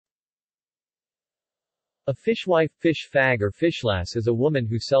A fishwife, fish fag or fishlass is a woman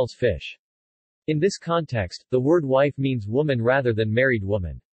who sells fish. In this context, the word wife means woman rather than married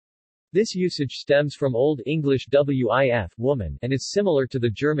woman. This usage stems from Old English wif, woman, and is similar to the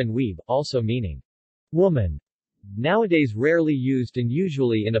German Weib, also meaning woman, nowadays rarely used and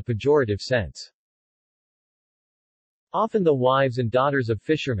usually in a pejorative sense. Often the wives and daughters of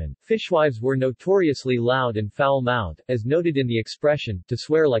fishermen, fishwives were notoriously loud and foul-mouthed, as noted in the expression, to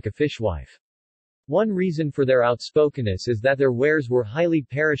swear like a fishwife. One reason for their outspokenness is that their wares were highly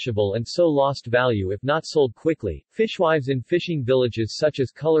perishable and so lost value if not sold quickly. Fishwives in fishing villages such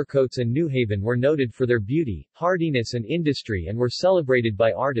as Cullercoats and New Haven were noted for their beauty, hardiness and industry and were celebrated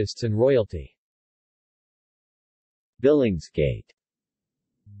by artists and royalty. Billingsgate.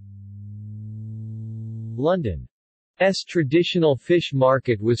 London's traditional fish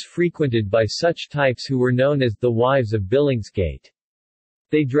market was frequented by such types who were known as the wives of Billingsgate.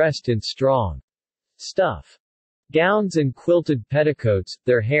 They dressed in strong stuff gowns and quilted petticoats,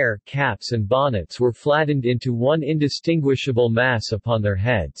 their hair, caps and bonnets were flattened into one indistinguishable mass upon their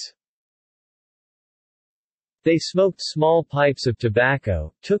heads. They smoked small pipes of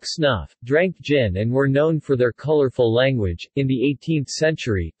tobacco, took snuff, drank gin and were known for their colorful language. In the 18th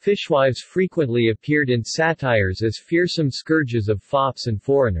century, fishwives frequently appeared in satires as fearsome scourges of fops and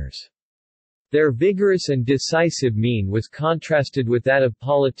foreigners. Their vigorous and decisive mien was contrasted with that of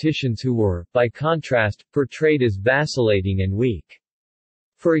politicians who were, by contrast, portrayed as vacillating and weak.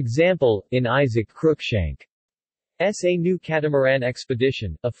 For example, in Isaac Cruikshank's A New Catamaran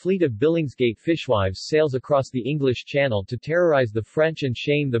Expedition, a fleet of Billingsgate fishwives sails across the English Channel to terrorize the French and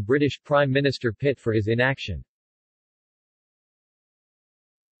shame the British Prime Minister Pitt for his inaction.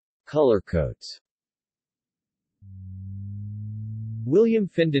 Cullercoats. William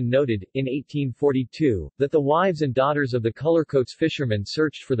Findon noted, in 1842, that the wives and daughters of the Cullercoats fishermen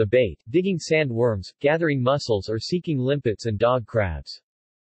searched for the bait, digging sandworms, gathering mussels or seeking limpets and dog crabs.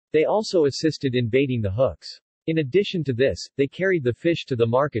 They also assisted in baiting the hooks. In addition to this, they carried the fish to the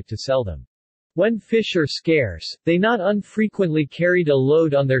market to sell them. When fish are scarce, they not unfrequently carried a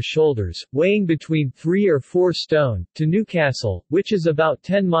load on their shoulders, weighing between 3 or 4 stone, to Newcastle, which is about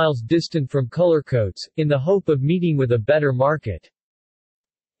 10 miles distant from Cullercoats, in the hope of meeting with a better market.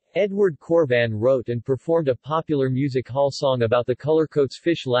 Edward Corvan wrote and performed a popular music hall song about the Cullercoats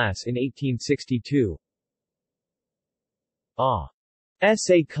fish lass in 1862.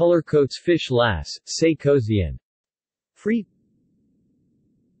 S.A. Cullercoats fish lass, say Cozian. Free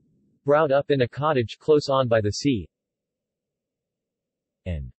brought up in a cottage close on by the sea.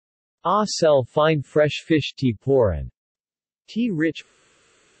 And sell fine fresh fish tea poor and tea rich.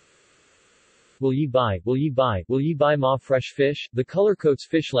 Will ye buy ma fresh fish? The Cullercoats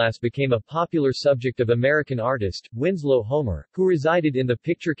fishlass became a popular subject of American artist, Winslow Homer, who resided in the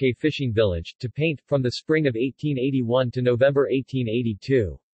Picture Cay fishing village, to paint, from the spring of 1881 to November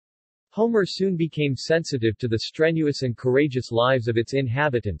 1882. Homer soon became sensitive to the strenuous and courageous lives of its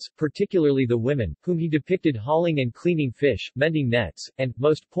inhabitants, particularly the women, whom he depicted hauling and cleaning fish, mending nets, and,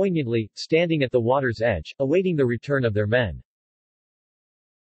 most poignantly, standing at the water's edge, awaiting the return of their men.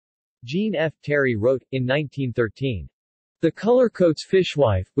 Jean F. Terry wrote, in 1913, "The Cullercoats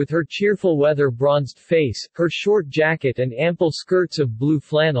fishwife, with her cheerful weather-bronzed face, her short jacket and ample skirts of blue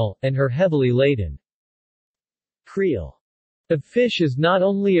flannel, and her heavily laden creel of fish is not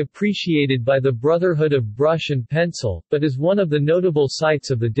only appreciated by the brotherhood of brush and pencil, but is one of the notable sights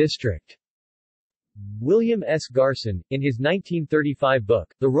of the district." William S. Garson, in his 1935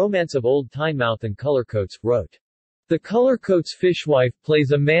 book, The Romance of Old Tynemouth and Cullercoats, wrote, "The Cullercoats fishwife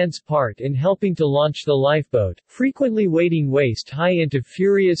plays a man's part in helping to launch the lifeboat, frequently wading waist-high into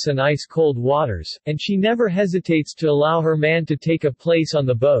furious and ice-cold waters, and she never hesitates to allow her man to take a place on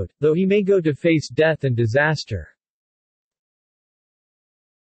the boat, though he may go to face death and disaster."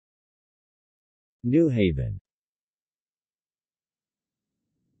 New Haven.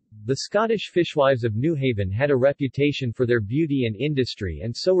 The Scottish fishwives of New Haven had a reputation for their beauty and industry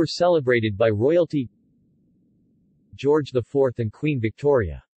and so were celebrated by royalty, George IV and Queen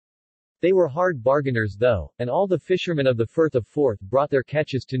Victoria. They were hard bargainers though, and all the fishermen of the Firth of Forth brought their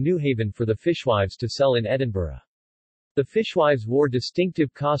catches to New Haven for the fishwives to sell in Edinburgh. The fishwives wore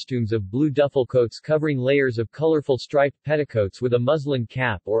distinctive costumes of blue duffel coats covering layers of colorful striped petticoats with a muslin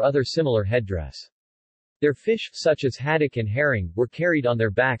cap or other similar headdress. Their fish, such as haddock and herring, were carried on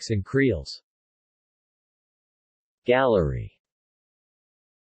their backs in creels. Gallery.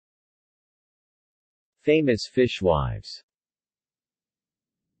 Famous fishwives.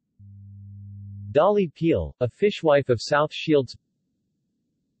 Dolly Peel, a fishwife of South Shields.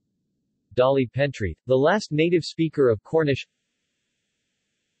 Dolly Pentreath, the last native speaker of Cornish.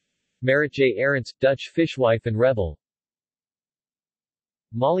 Marit J. Arendts, Dutch fishwife and rebel.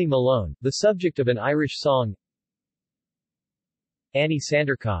 Molly Malone, the subject of an Irish song. Annie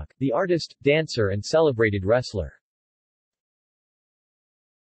Sandercock, the artist, dancer and celebrated wrestler.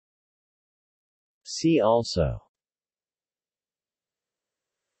 See also: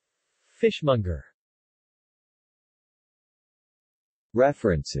 Fishmonger.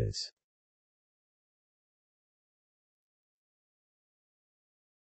 References